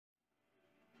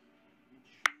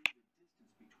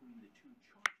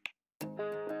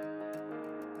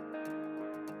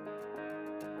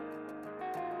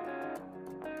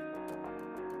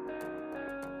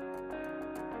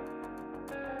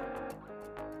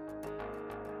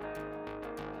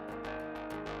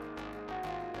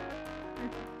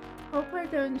Hope I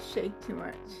don't shake too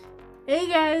much. Hey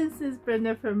guys, it's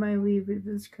Brenda from my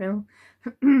Reborns Cradle.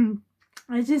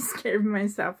 I just scared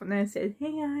myself when I said,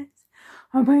 hey guys.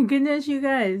 Oh my goodness, you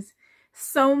guys.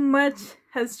 So much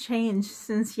has changed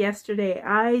since yesterday.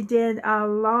 I did a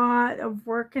lot of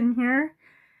work in here.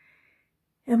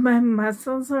 And my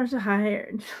muscles are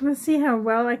tired. Let's see how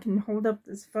well I can hold up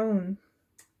this phone.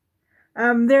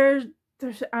 I'm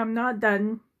not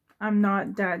done. I'm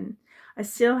not done. I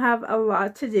still have a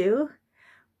lot to do,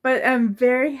 but I'm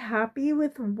very happy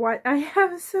with what I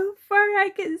have so far. I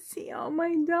can see all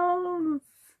my dolls.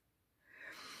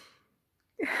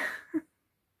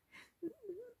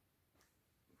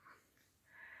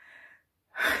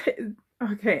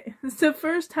 Okay, it's the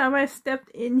first time I stepped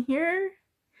in here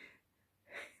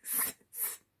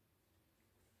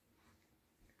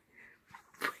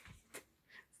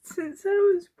since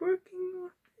I was working on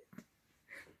it.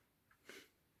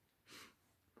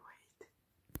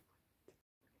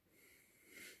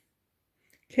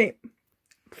 Okay,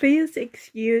 please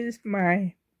excuse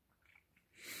my...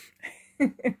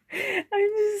 I'm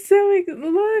just so...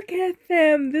 Look at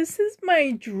them. This is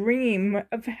my dream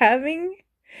of having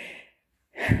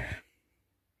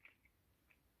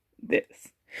this.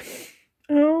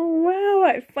 Oh, wow.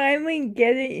 I finally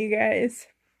get it, you guys.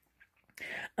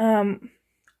 I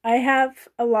have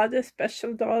a lot of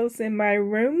special dolls in my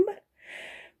room,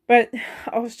 but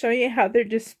I'll show you how they're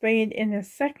displayed in a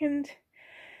second.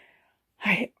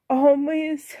 I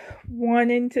always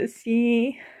wanted to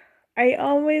see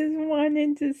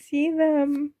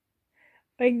them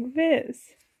like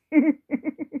this.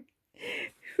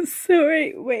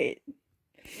 Sorry, wait.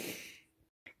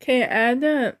 Okay, I had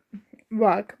to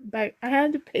walk back. I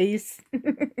had to pace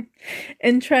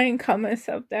and try and calm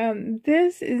myself down.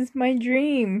 This is my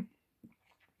dream.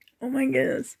 Oh my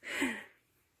goodness.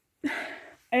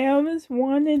 I always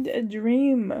wanted a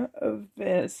dream of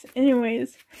this.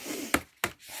 Anyways,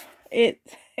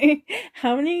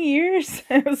 how many years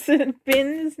has it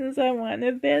been since I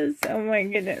wanted this? Oh my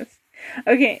goodness.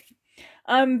 Okay.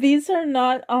 These are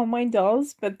not all my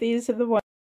dolls, but these are the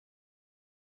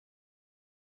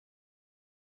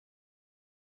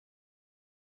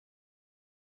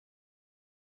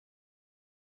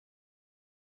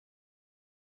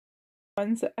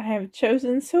ones that I have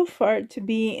chosen so far to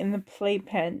be in the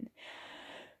playpen.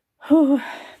 Oh,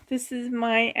 this is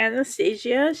my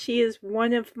Anastasia. She is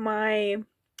one of my...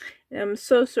 I'm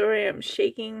so sorry I'm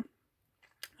shaking.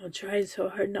 I'll try so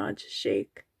hard not to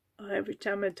shake. Every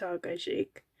time I talk, I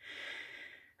shake.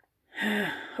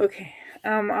 Okay,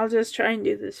 I'll just try and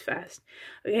do this fast.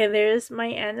 Okay, there's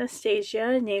my Anastasia.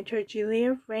 I named her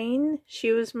Julia Rain.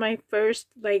 She was my first,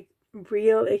 like,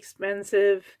 real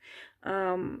expensive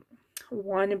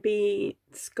wannabe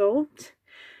sculpt.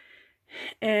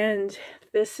 And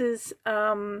this is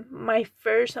my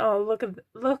first... oh,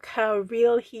 look how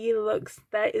real he looks.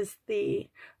 That is the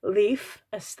Leaf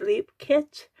Asleep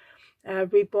kit,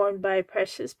 reborn by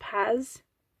Precious Paz,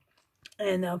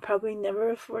 and I'll probably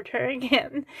never afford her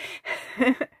again.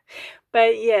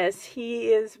 But yes, he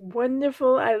is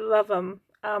wonderful. I love him.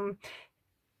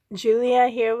 Julia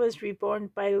here was reborn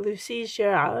by Lucy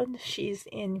Gerard. She's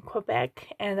in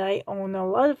Quebec, and I own a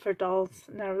lot of her dolls,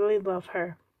 and I really love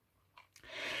her.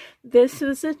 This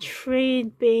was a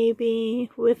trade baby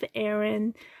with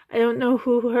Erin. I don't know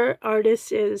who her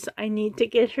artist is. I need to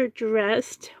get her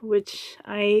dressed, which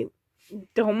I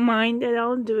don't mind at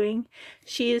all doing.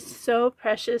 She is so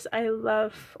precious. I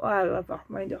love all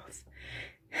my dolls.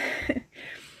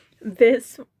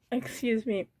 This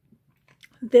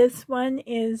one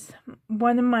is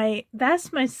one of my...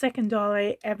 that's my second doll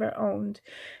I ever owned.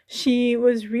 She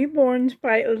was reborn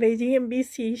by a lady in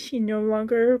BC. She no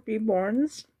longer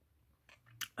reborns.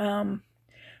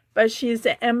 But she's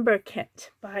the Ember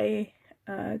Kit by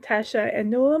Tasha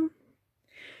and Nolan.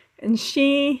 And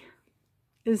she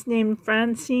is named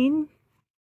Francine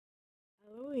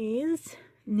Eloise,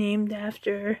 named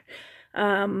after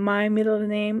my middle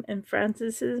name and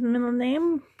Francis's middle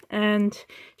name. And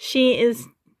she is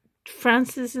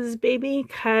Francis's baby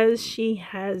because she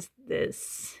has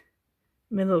this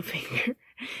middle finger.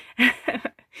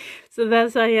 So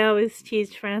that's why I always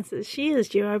teach Francis, she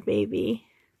is your baby.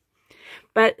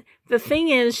 But the thing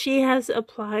is, she has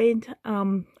applied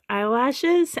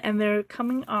eyelashes and they're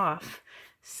coming off.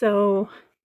 So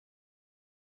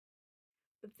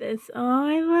this, oh,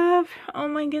 I love, oh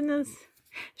my goodness.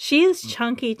 She is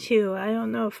chunky too. I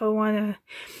don't know if I want to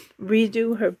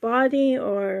redo her body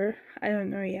or I don't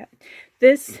know yet.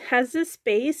 This has a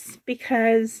space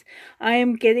because I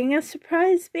am getting a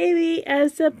surprise baby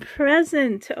as a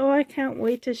present. Oh, I can't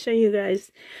wait to show you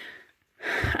guys.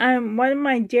 One of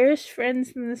my dearest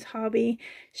friends in this hobby,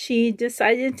 she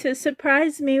decided to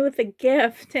surprise me with a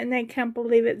gift, and I can't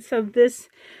believe it. So this,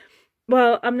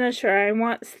 well, I'm not sure. I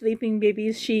want sleeping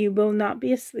babies. She will not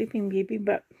be a sleeping baby,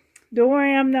 but don't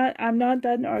worry, I'm not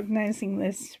done organizing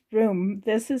this room.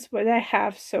 This is what I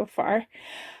have so far.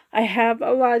 I have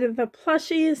a lot of the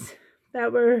plushies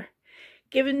that were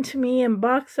given to me in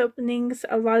box openings.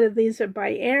 A lot of these are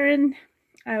by Erin.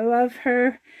 I love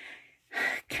her.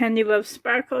 Candy loves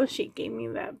Sparkle. She gave me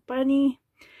that bunny.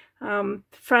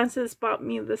 Francis bought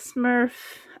me the Smurf.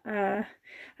 I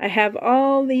have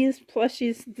all these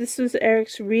plushies. This was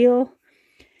Eric's real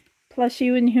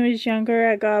plushie when he was younger.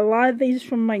 I got a lot of these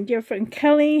from my dear friend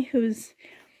Kelly, who's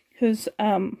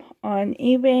on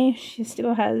eBay. She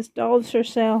still has dolls for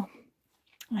sale.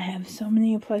 I have so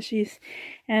many plushies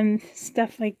and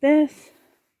stuff like this.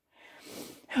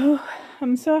 Oh,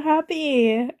 I'm so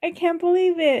happy. I can't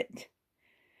believe it.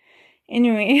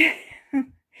 Anyway,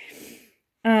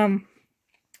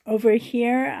 over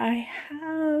here I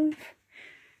have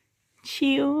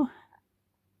Chiu.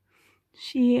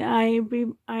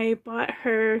 I bought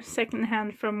her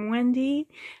secondhand from Wendy.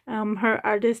 Her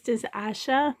artist is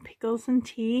Asha, Pickles and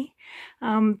Tea.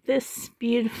 This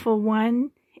beautiful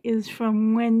one is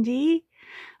from Wendy.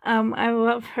 I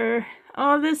love her.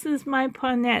 Oh, this is my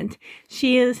Pawnette.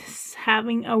 She is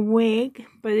having a wig,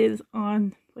 but it is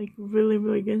on like really,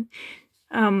 really good.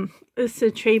 It's a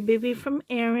tray baby from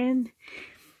Erin.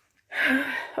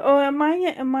 Oh, am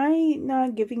I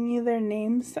not giving you their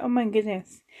names? Oh my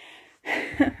goodness.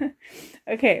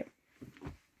 Okay.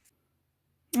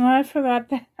 Oh, I forgot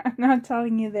that I'm not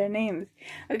telling you their names.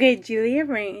 Okay, Julia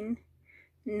Rain,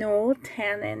 Noel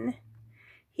Tannen.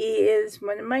 He is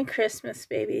one of my Christmas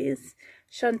babies.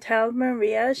 Chantal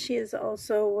Maria, she is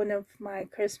also one of my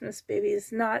Christmas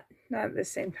babies. Not at the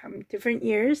same time, different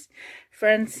years.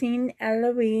 Francine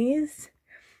Eloise.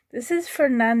 This is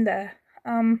Fernanda.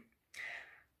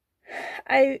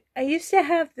 I used to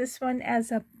have this one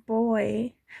as a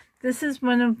boy. This is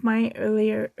one of my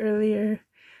earlier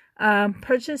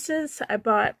purchases. I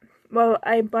bought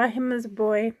him as a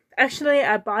boy. Actually,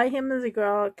 I bought him as a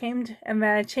girl, and then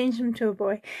I changed him to a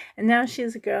boy, and now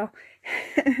she's a girl.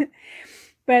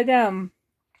 But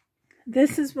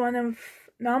this is one of,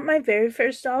 not my very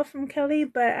first doll from Kelly,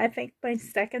 but I think my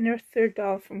second or third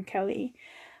doll from Kelly,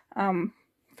 from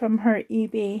her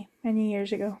eBay many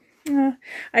years ago.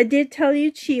 I did tell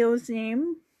you Chio's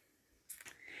name.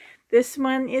 This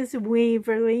one is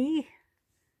Waverly.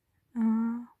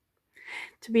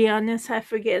 To be honest, I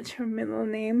forget her middle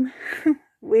name.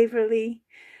 Waverly.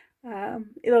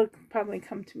 It'll probably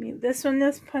come to me. This one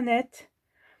is Pawnette.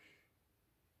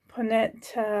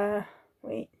 Pawnette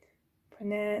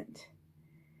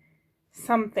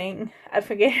something. I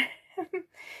forget.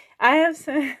 I have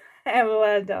a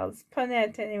lot of dolls.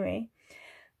 Pawnette anyway.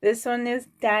 This one is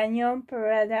Daniel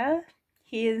Beretta.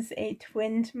 He is a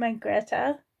twin to my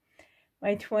Greta.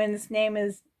 My twin's name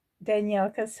is Danielle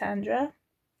Cassandra.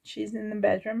 She's in the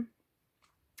bedroom.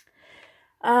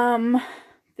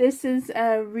 This is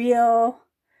one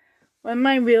of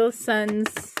my real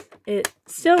sons. It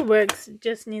still works, it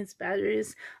just needs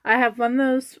batteries. I have one of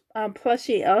those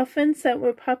plushy elephants that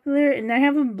were popular, and I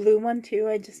have a blue one too.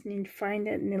 I just need to find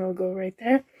it and it'll go right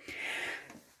there.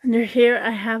 Under here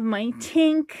I have my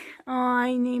Tink. Oh,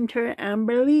 I named her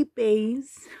Amberly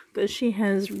Bays because she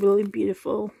has really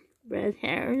beautiful red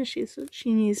hair. She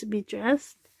needs to be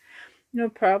dressed. No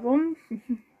problem.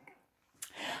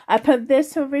 I put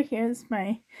this over here as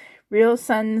my real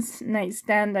son's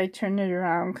nightstand. I turn it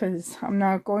around because I'm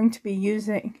not going to be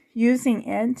using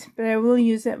it, but I will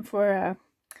use it for a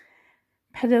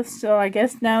pedestal, I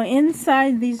guess. Now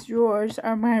inside these drawers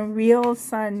are my real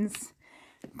son's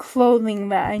clothing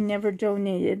that I never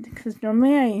donated, because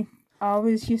normally I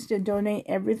always used to donate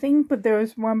everything, but there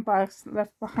was one box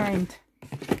left behind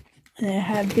and it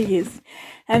had these,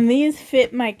 and these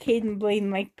fit my Caden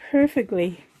Blaine like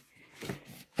perfectly.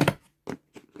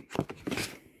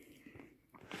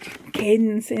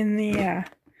 Caden's in the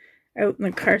out in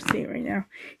the car seat right now.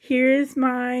 Here is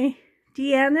my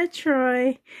Deanna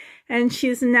Troy, and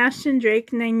she's an Ashton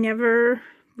Drake, and I never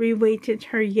reweighted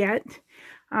her yet.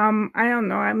 I don't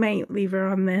know, I might leave her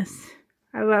on this.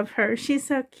 I love her. She's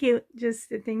so cute just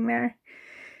sitting there.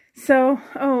 So,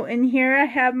 oh, and here I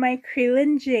have my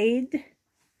Crelan Jade.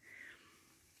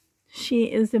 She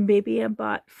is a baby I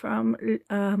bought from,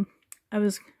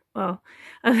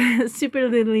 Super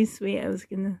Lily Sweet.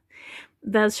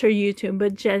 That's her YouTube,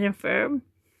 but Jennifer.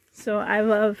 So I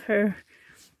love her,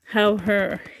 how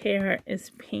her hair is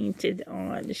painted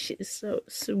on. She's so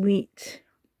sweet.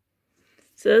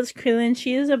 So that's Krillin.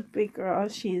 She is a big girl.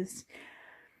 She's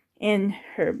in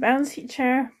her bouncy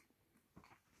chair.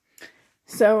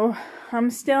 So I'm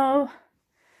still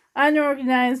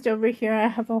unorganized over here. I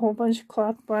have a whole bunch of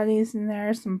cloth bodies in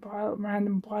there, some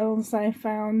random bottles I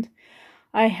found.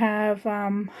 I have,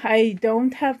 I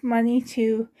don't have money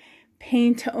to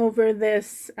paint over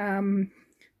this.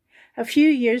 A few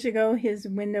years ago, his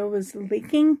window was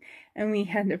leaking and we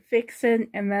had to fix it,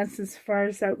 and that's as far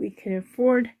as that we could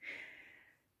afford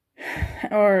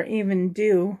or even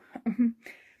do.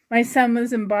 My son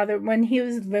wasn't bothered. When he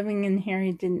was living in here,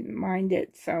 he didn't mind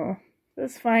it, so it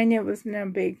was fine. It wasn't a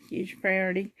big, huge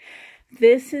priority.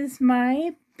 This is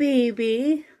my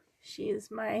baby. She is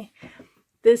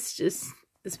this just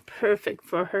is perfect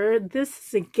for her. This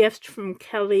is a gift from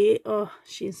Kelly. Oh,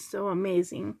 she's so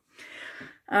amazing.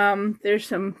 There's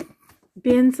some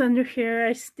bins under here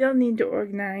I still need to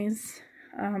organize.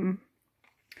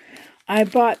 I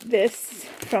bought this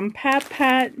from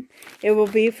Pat. It will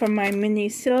be for my mini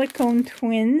silicone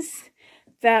twins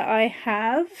that I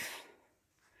have.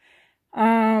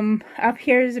 Up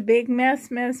here is a big mess.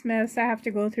 I have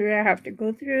to go through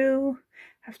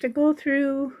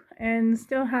and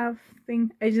still have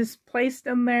things. I just placed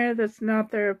them there. That's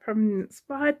not their permanent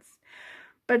spots.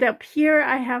 But up here,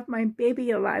 I have my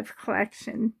Baby Alive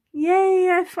collection. Yay,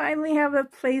 I finally have a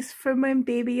place for my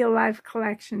Baby Alive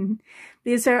collection.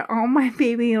 These are all my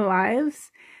Baby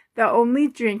Alives. The only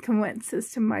drink and wet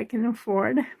system I can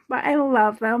afford. But I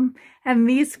love them. And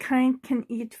these kind can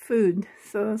eat food.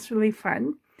 So that's really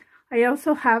fun. I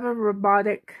also have a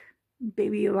robotic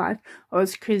Baby Alive. Oh,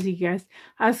 it's crazy, guys.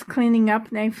 I was cleaning up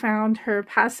and I found her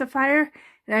pacifier.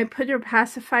 And I put her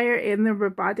pacifier in the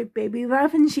robotic Baby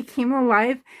Alive, and she came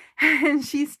alive and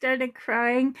she started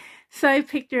crying. So I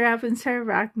picked her up and started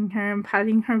rocking her and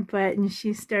patting her butt, and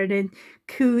she started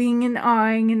cooing and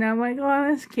awing, and I'm like, oh,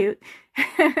 that's cute.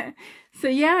 So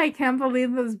yeah, I can't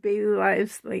believe those Baby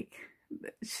Alives,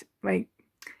 like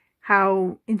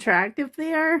how interactive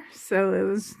they are. So it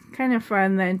was kind of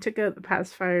fun. Then I took out the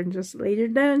pacifier and just laid her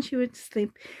down. She went to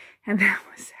sleep, and that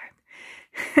was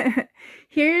it.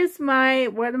 Here's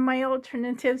one of my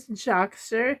alternatives,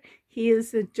 Jockster. He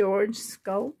is a George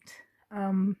sculpt,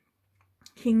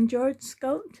 King George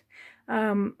sculpt,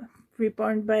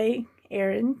 reborn by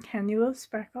Erin, Candy Love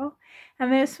Sparkle.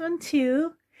 And this one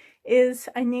too is,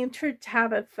 I named her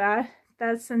Tabitha.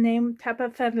 That's the name,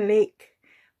 Tabitha Lake.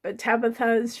 But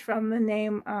Tabitha is from the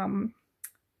name,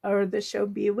 or the show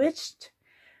Bewitched.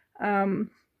 Down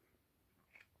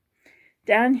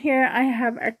here I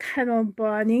have a cuddle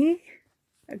body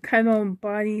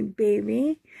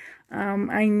baby.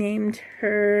 I named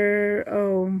her,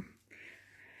 oh,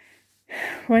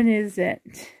 what is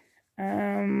it?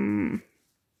 Oh,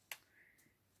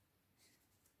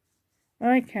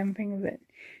 I can't think of it.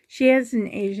 She has an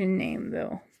Asian name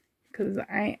though, because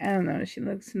I don't know, she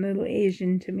looks a little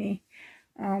Asian to me.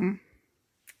 Oh,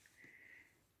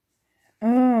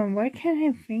 why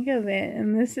can't I think of it?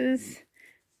 And this is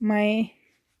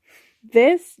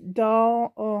this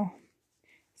doll, oh,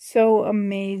 so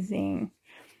amazing.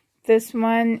 This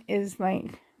one is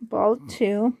like bald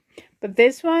too, but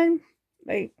this one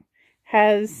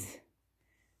has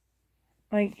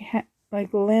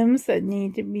limbs that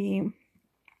need to be,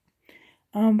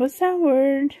 what's that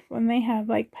word when they have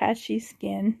like patchy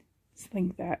skin? It's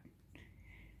like that.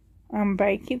 But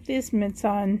I keep these mitts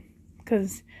on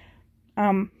because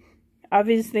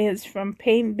obviously it's from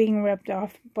paint being rubbed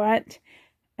off, but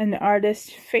an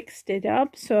artist fixed it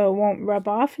up so it won't rub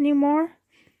off anymore.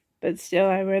 But still,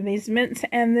 I wear these mitts,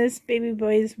 and this baby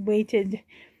boy is weighted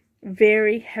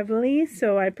very heavily,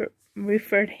 so I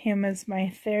refer to him as my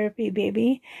therapy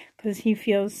baby because he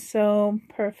feels so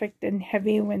perfect and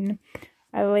heavy when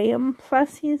I lay him.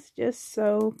 Plus, he's just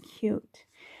so cute.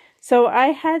 So I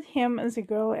had him as a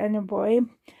girl and a boy,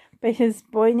 but his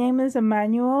boy name is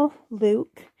Emmanuel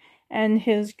Luke, and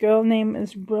his girl name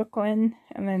is Brooklyn,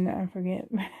 and then I forget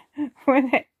what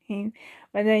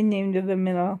I named in the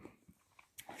middle.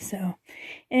 So,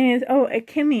 anyways, oh,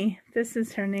 Akimi. This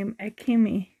is her name,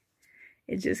 Akimi.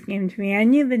 It just came to me. I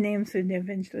knew the names would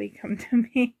eventually come to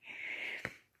me.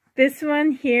 This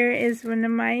one here is one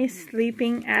of my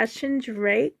sleeping ashen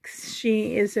drakes.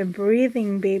 She is a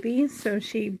breathing baby, so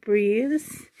she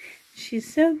breathes.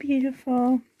 She's so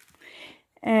beautiful.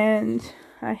 And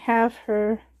I have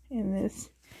her in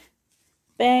this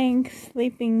bag,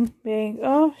 sleeping bag.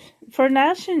 Oh, for an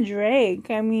ashen drake,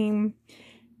 I mean,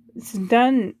 it's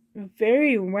done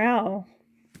very well.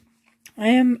 I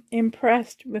am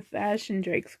impressed with the ashen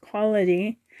drake's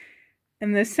quality.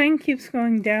 And the sun keeps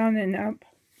going down and up.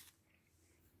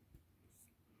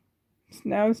 So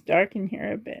now it's dark in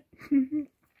here a bit.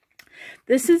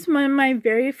 This is one of my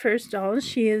very first dolls.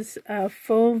 She is a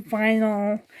full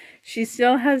vinyl. She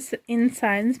still has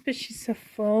insides, but she's a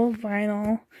full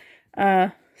vinyl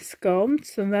sculpt.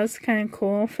 So that's kind of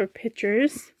cool for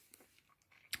pictures.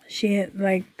 She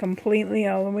like completely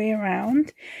all the way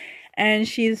around. And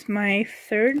she's my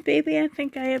third baby I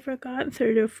think I ever got,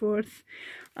 third or fourth.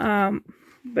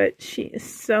 But she is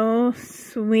so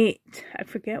sweet. I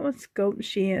forget what sculpt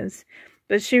she is,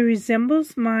 but she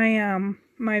resembles my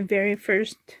my very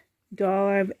first doll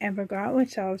I've ever got,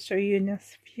 which I'll show you in a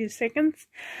few seconds.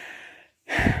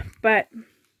 But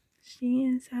she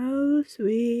is so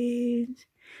sweet.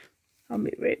 I'll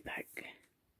be right back.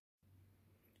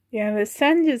 Yeah, the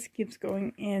sun just keeps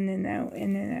going in and out,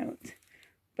 in and out.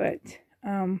 But,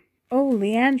 oh,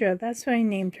 Leandra, that's what I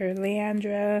named her.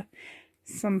 Leandra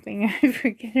something. I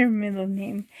forget her middle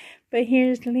name. But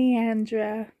here's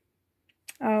Leandra.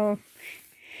 Oh.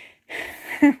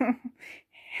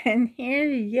 And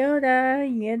here's Yoda.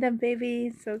 Yoda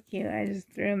baby. So cute. I just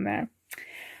threw him there.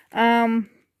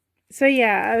 So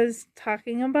yeah, I was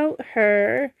talking about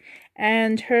her.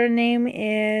 And her name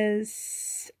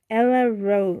is Ella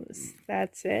Rose.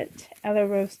 That's it. Ella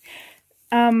Rose.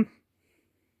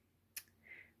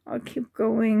 I'll keep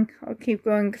going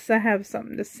because I have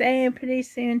something to say pretty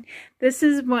soon. This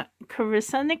is what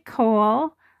Carissa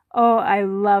Nicole. Oh, I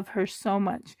love her so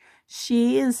much.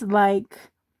 She is like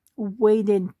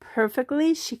weighted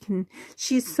perfectly.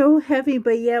 She's so heavy,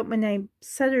 but yet when I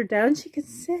set her down, she can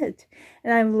sit.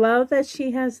 And I love that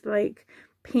she has like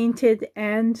painted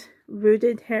and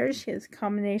rooted hair. She has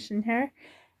combination hair.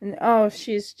 And oh,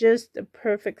 she's just a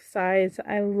perfect size.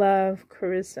 I love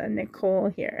Carissa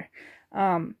Nicole here.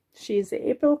 She's an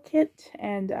April kit,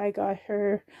 and I got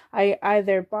her, I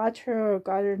either bought her or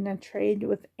got her in a trade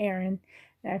with Erin,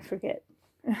 and I forget.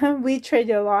 We trade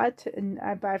a lot, and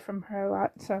I buy from her a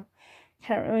lot, so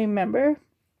can't really remember.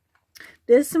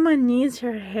 This one needs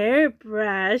her hair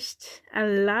brushed a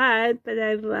lot, but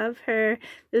I love her.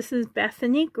 This is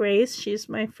Bethany Grace. She's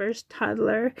my first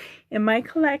toddler in my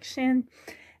collection.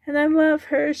 And I love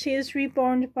her. She is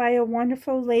reborn by a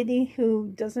wonderful lady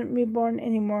who doesn't reborn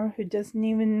anymore, who doesn't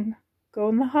even go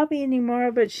in the hobby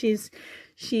anymore, but she's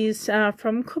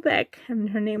from Quebec,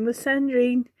 and her name was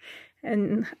Sandrine.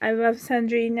 And I love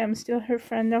Sandrine. I'm still her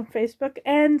friend on Facebook,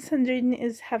 and Sandrine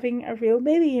is having a real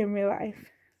baby in real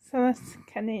life. So that's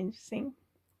kind of interesting.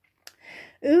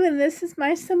 Ooh, and this is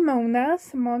my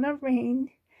Simona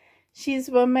Rain. She's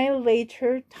one of my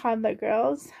later toddler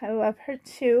girls. I love her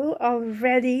too.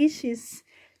 Already, she's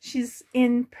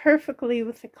in perfectly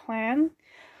with the clan.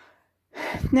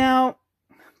 Now,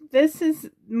 this is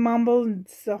mumbled.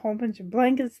 It's a whole bunch of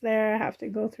blankets there I have to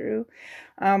go through.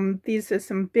 These are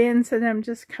some bins that I'm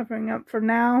just covering up for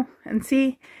now. And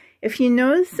see, if you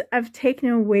notice, I've taken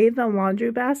away the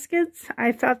laundry baskets.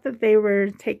 I thought that they were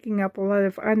taking up a lot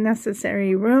of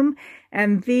unnecessary room.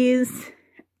 And these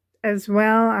as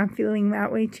well, I'm feeling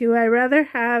that way too. I rather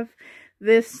have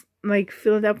this like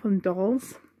filled up with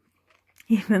dolls,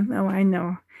 even though I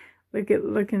know, look at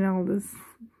all this.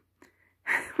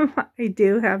 I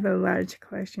do have a large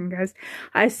collection, guys.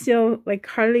 I still, like,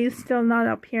 Carly's still not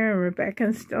up here, and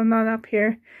Rebecca's still not up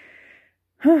here.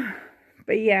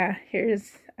 But yeah,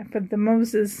 I put the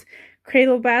Moses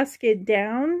cradle basket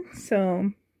down,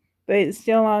 so, but it's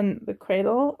still on the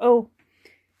cradle. Oh,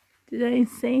 did I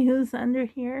say who's under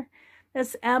here?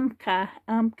 That's Amka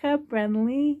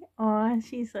Brenly. Oh,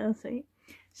 she's so sweet.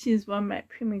 She's one of my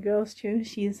preemie girls too.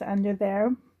 She's under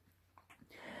there.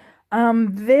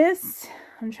 This,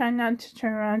 I'm trying not to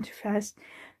turn around too fast.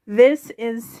 This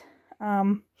is,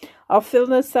 I'll fill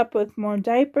this up with more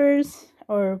diapers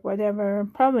or whatever,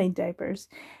 probably diapers,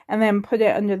 and then put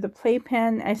it under the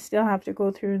playpen. I still have to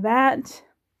go through that.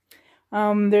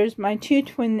 There's my two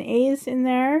twin A's in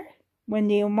there.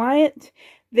 Wendy and Wyatt.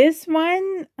 This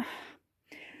one,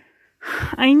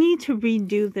 I need to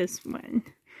redo this one,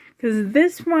 because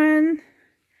this one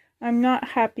I'm not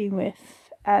happy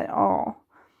with at all.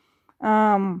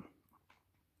 Oh,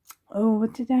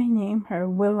 what did I name her?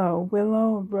 Willow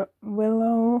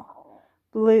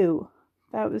Blue.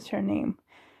 That was her name.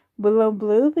 Willow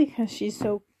Blue, because she's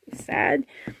so sad.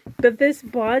 But this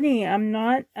body, I'm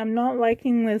not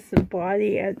liking this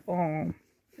body at all.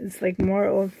 It's like more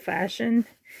old-fashioned,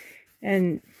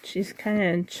 and she's kind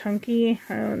of chunky.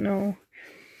 I don't know.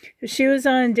 If she was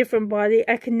on a different body,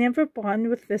 I could never bond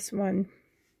with this one.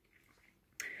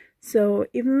 So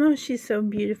even though she's so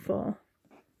beautiful,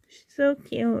 she's so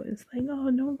cute, it's like, oh,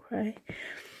 don't cry.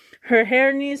 Her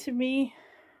hair needs to be,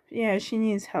 yeah, she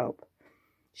needs help.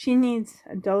 She needs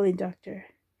a dolly doctor,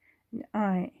 and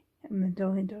I am the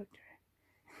dolly doctor.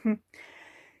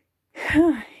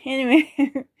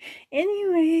 Anyway,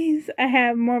 anyways, I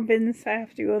have more business I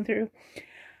have to go through.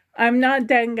 I'm not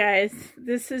done, guys.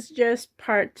 This is just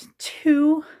part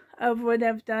 2 of what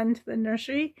I've done to the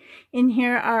nursery. In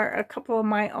here are a couple of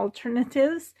my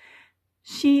alternatives.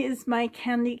 She is my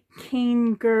candy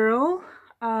cane girl.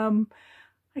 I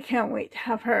can't wait to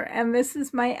have her. And this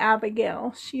is my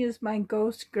Abigail. She is my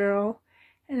ghost girl.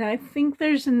 And I think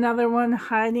there's another one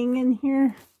hiding in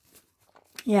here.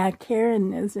 Yeah,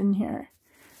 Karen is in here.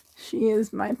 She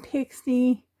is my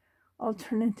pixie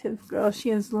alternative girl. She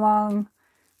has long,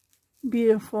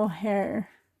 beautiful hair.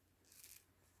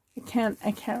 I can't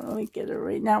really get her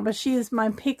right now, but she is my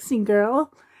pixie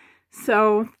girl.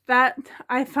 So that,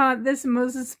 I thought this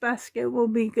Moses basket will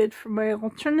be good for my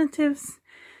alternatives.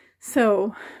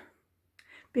 So,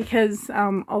 because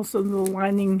also the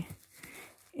lining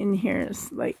in here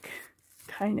is like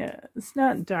kind of, it's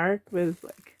not dark with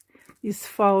like these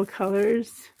fall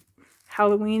colors,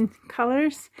 Halloween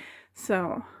colors.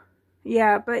 So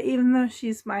yeah, but even though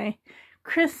she's my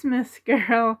Christmas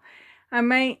girl, I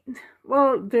might,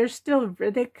 well, there's still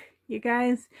Riddick, you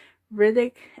guys,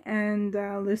 Riddick and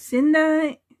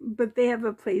Lucinda, but they have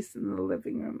a place in the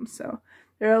living room. So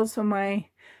they're also my,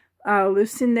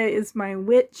 Lucinda is my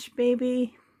witch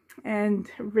baby and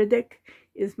Riddick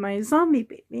is my zombie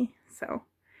baby. So,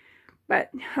 but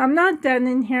I'm not done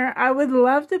in here. I would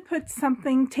love to put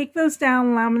something, take those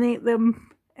down, laminate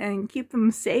them, and keep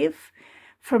them safe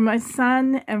for my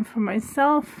son and for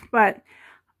myself. But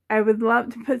I would love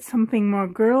to put something more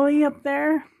girly up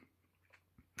there.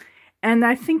 And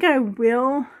I think I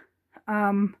will,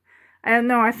 I don't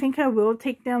know, I think I will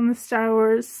take down the Star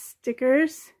Wars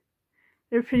stickers.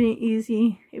 They're pretty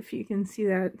easy, if you can see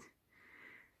that.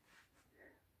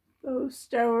 Those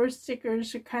Star Wars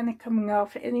stickers are kind of coming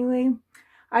off anyway.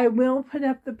 I will put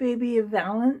up the Baby of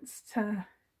Valence to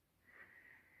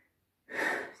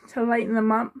lighten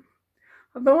them up.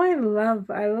 Although I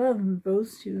love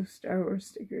those 2 Star Wars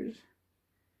stickers.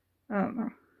 I don't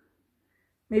know.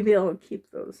 Maybe I'll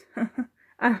keep those.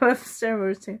 I love Star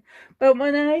Wars too. But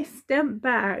when I step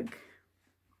back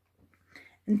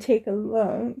and take a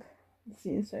look, let's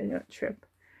see so I don't trip.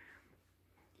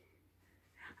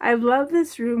 I love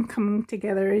this room coming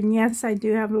together, and yes, I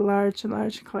do have a large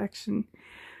collection.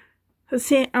 Let's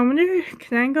see, I wonder,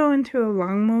 can I go into a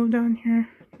long mode on here?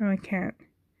 No, I can't.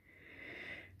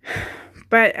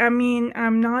 But, I mean,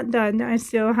 I'm not done. I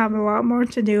still have a lot more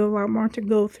to do, a lot more to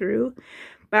go through.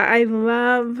 But I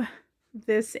love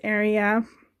this area.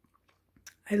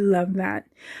 I love that.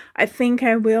 I think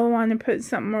I will want to put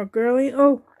something more girly.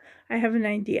 Oh, I have an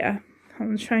idea.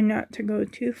 I'll try not to go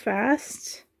too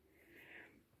fast.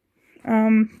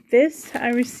 This I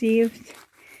received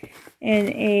in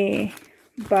a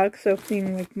box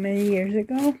opening like many years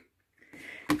ago.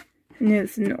 And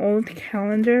it's an old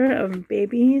calendar of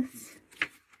babies.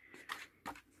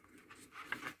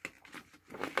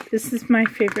 This is my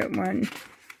favorite one,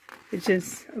 which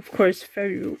is, of course,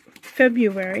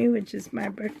 February, which is my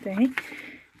birthday.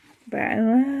 But I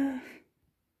love...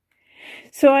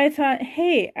 So I thought,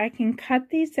 hey, I can cut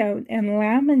these out and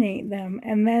laminate them,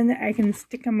 and then I can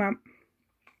stick them up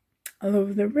all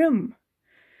over the room.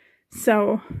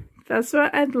 So that's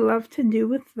what I'd love to do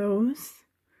with those.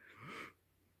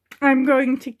 I'm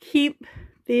going to keep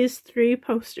these 3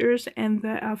 posters and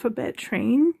the alphabet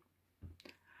train.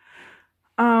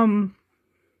 I'm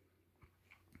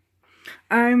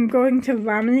going to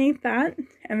laminate that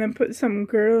and then put some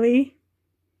girly,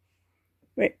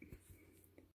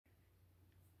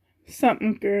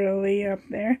 something girly up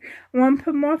there. I want to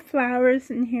put more flowers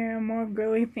in here and more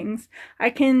girly things. I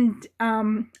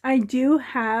do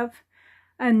have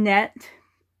a net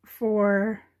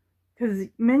for, because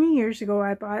many years ago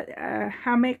I bought a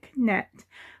hammock net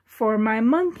for my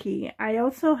monkey. I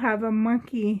also have a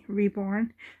monkey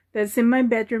reborn that's in my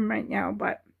bedroom right now,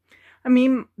 but I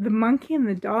mean, the monkey and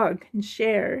the dog can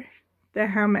share the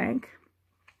hammock.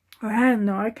 I don't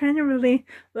know, I kind of really,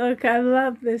 look, I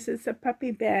love this. It's a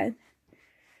puppy bed.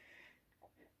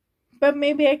 But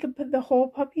maybe I could put the whole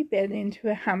puppy bed into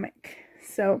a hammock.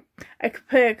 So I could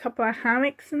put a couple of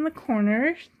hammocks in the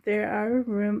corners. There is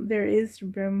room. There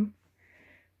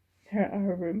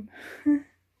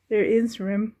is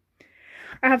room.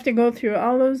 I have to go through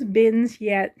all those bins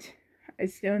yet. I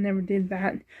still never did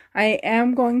that. I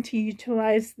am going to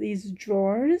utilize these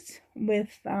drawers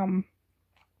with,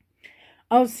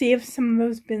 I'll see if some of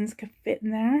those bins could fit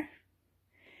in there.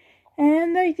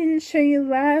 And I didn't show you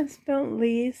last but not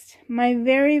least, my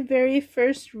very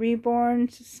first reborn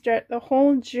to start the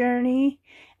whole journey,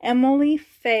 Emily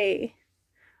Faye.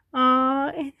 Aw,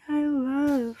 and I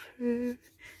love her.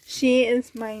 She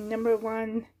is my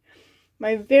 #1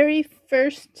 my very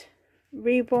first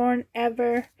reborn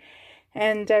ever.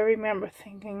 And I remember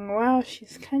thinking, wow,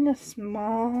 she's kind of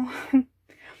small.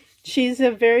 She's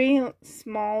a very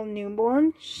small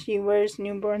newborn. She wears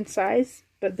newborn size,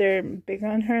 but they're big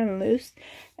on her and loose.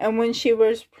 And when she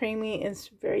wears preemie, it's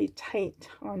very tight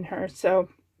on her. So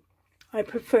I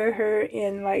prefer her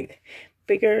in like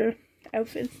bigger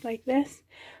outfits like this.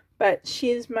 But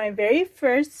she is my very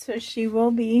first, so she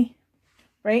will be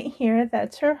right here.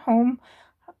 That's her home.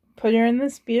 Put her in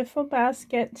this beautiful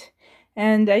basket.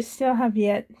 And I still have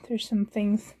yet, there's some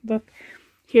things. Look,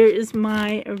 here is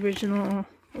my original,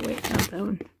 wait, not that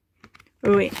one.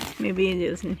 Oh wait, maybe it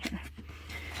is in here.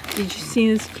 Did you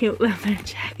see this cute leather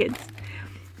jackets?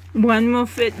 One will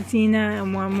fit Xena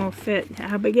and one will fit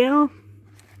Abigail.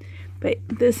 But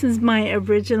this is my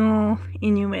original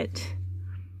Inuit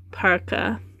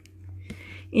parka.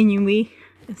 Inuit,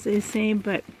 as they say,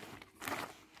 but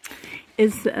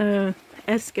it's a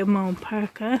Eskimo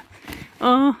parka.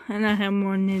 Oh, and I have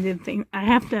more knitted things. I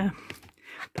have to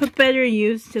put better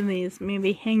use to these.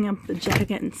 Maybe hang up the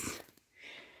jackets.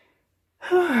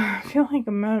 I feel like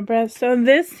I'm out of breath. So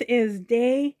this is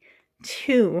day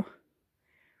 2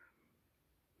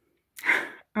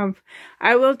 of,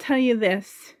 I will tell you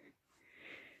this.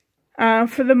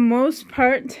 For the most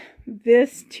part,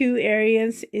 this 2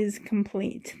 areas is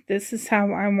complete. This is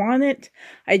how I want it.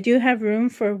 I do have room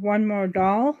for one more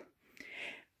doll.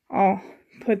 I'll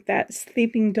put that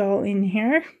sleeping doll in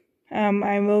here.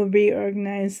 I will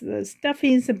reorganize the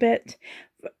stuffies a bit,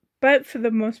 but for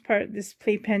the most part, this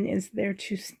playpen is there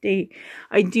to stay.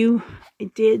 I did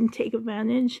take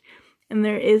advantage, and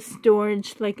there is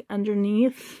storage like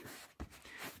underneath,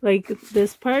 like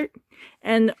this part,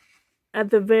 and at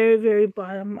the very, very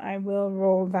bottom, I will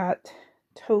roll that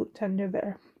tote under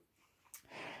there.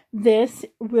 This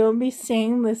will be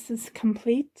staying. This is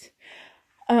complete.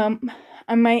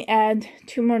 I might add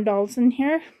 2 more dolls in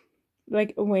here,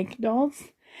 like awake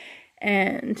dolls.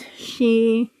 And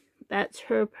that's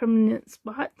her permanent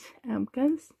spot,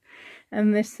 Abka's.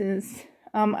 And this is,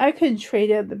 I could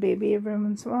trade out the baby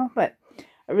room as well, but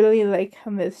I really like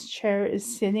how this chair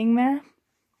is sitting there.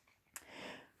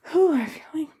 Whew, I feel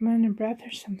like I'm out of breath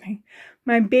or something.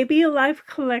 My Baby Alive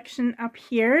collection up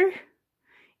here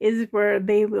is where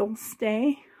they will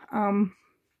stay.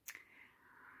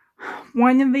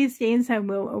 One of these days I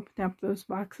will open up those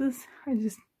boxes. I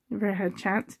just never had a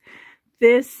chance.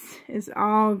 This is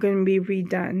all going to be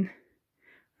redone.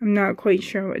 I'm not quite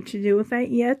sure what to do with that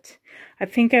yet. I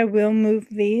think I will move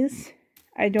these.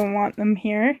 I don't want them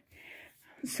here,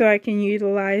 so I can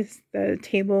utilize the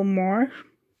table more,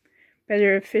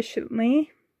 better efficiently.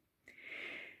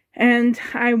 And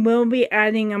I will be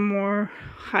adding a more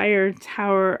higher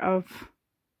tower of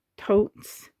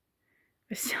totes.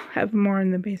 I still have more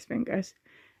in the basement, guys.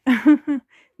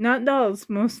 Not dolls,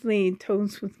 mostly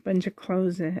totes with a bunch of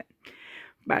clothes in it.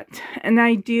 And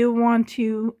I do want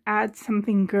to add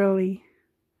something girly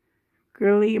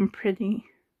and pretty.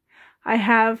 I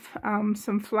have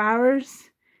some flowers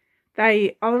that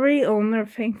I already own. They're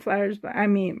fake flowers, but I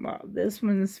mean, well, this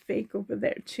one is fake over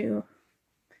there too.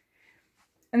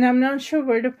 And I'm not sure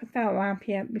where to put that lamp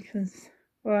yet because,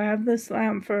 well, I have this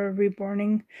lamp for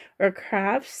reborning or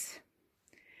crafts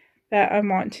that I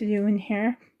want to do in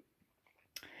here.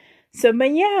 So,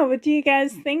 but yeah, what do you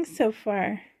guys think so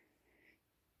far?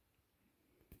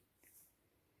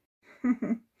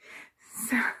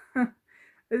 So,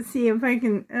 let's see if I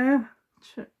can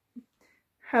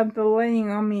have the lighting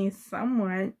on me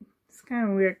somewhat. It's kind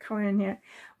of weird color in here.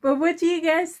 But what do you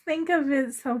guys think of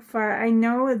it so far? I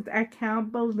know I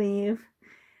can't believe.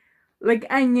 Like,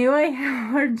 I knew I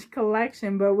had a large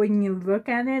collection, but when you look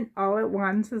at it all at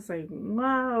once, it's like,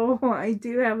 wow, I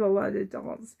do have a lot of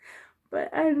dolls.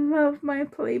 But I love my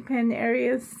playpen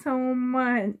area so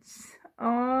much.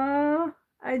 Aww,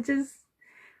 I just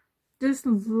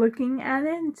looking at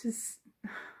it, just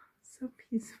so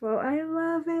peaceful. I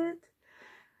love it.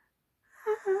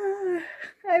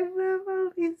 I love all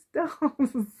these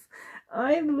dolls.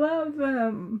 I love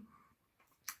them.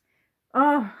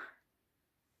 Oh,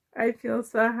 I feel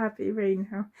so happy right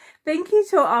now. Thank you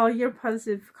to all your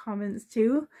positive comments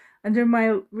too under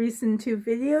my recent 2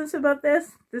 videos about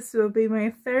this. This will be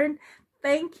my 3rd.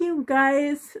 Thank you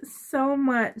guys so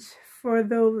much for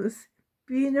those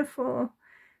beautiful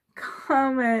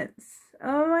comments.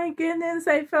 Oh my goodness,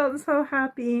 I felt so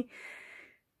happy.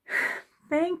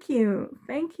 Thank you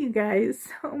guys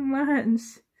so much.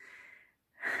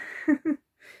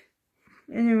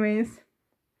 Anyways.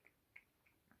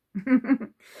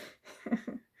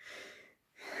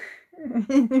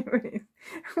 Anyways,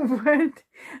 what?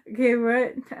 Okay,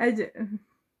 what?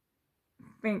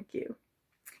 Thank you.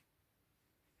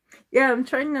 Yeah, I'm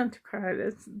trying not to cry.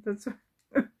 That's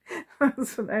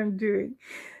that's what I'm doing.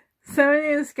 So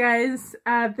anyways, guys,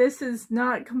 this is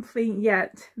not complete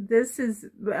yet. This is,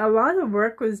 a lot of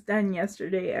work was done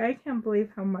yesterday. I can't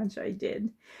believe how much I did.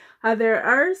 There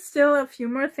are still a few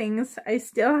more things. I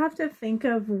still have to think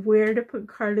of where to put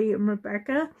Carly and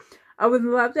Rebecca. I would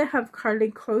love to have Carly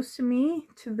close to me,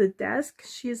 to the desk.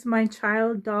 She's my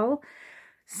child doll.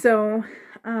 So,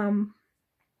 and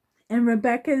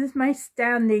Rebecca is my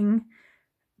standing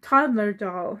toddler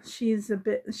doll. She's a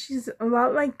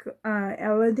lot like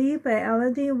Elodie, but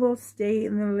Elodie will stay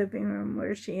in the living room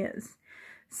where she is.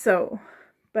 So,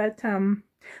 but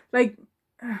like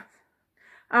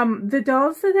the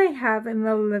dolls that I have in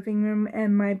the living room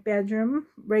and my bedroom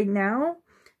right now,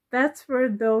 that's where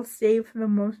they'll stay for the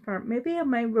most part. Maybe I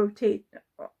might rotate.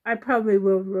 I probably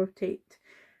will rotate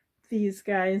these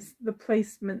guys, the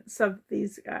placements of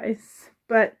these guys,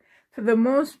 but for the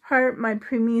most part, my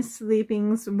preemie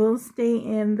sleepings will stay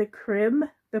in the crib,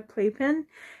 the playpen,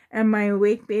 and my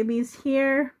awake babies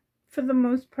here for the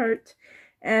most part.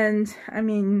 And I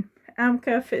mean,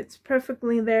 Amka fits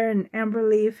perfectly there, and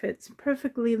Amberly fits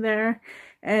perfectly there,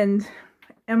 and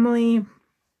Emily,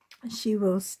 she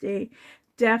will stay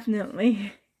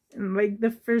definitely. And like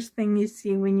the first thing you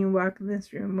see when you walk in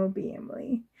this room will be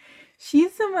Emily.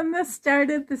 She's the one that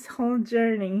started this whole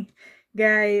journey,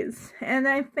 guys, and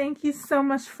I thank you so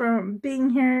much for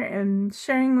being here and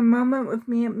sharing the moment with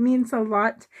me. It means a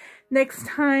lot. Next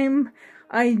time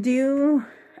I do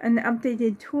an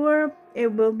updated tour,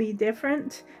 it will be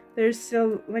different. There's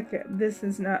still like this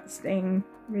is not staying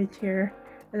right here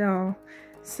at all.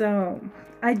 So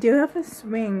I do have a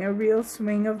swing, a real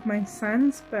swing of my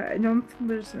son's, but I don't think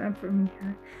there's enough room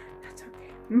here. That's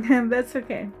okay. That's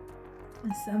okay.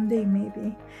 Someday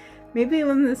maybe. Maybe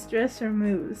when this dresser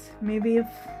moves. Maybe if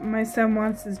my son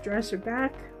wants his dresser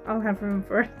back, I'll have room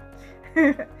for it.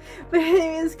 But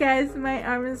anyways, guys, my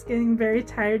arm is getting very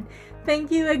tired.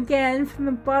 Thank you again from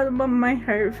the bottom of my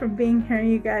heart for being here,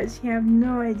 you guys. You have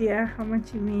no idea how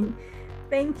much you mean.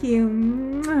 Thank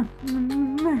you.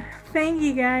 Thank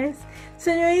you, guys.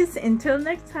 So anyways, until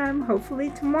next time, hopefully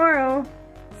tomorrow.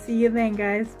 See you then,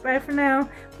 guys. Bye for now.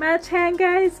 Match hand,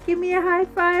 guys. Give me a high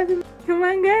five. Come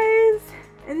on, guys.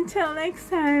 Until next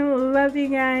time, love you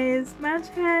guys. Match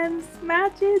hands.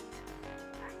 Match it.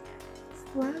 Bye,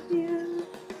 guys. Love you.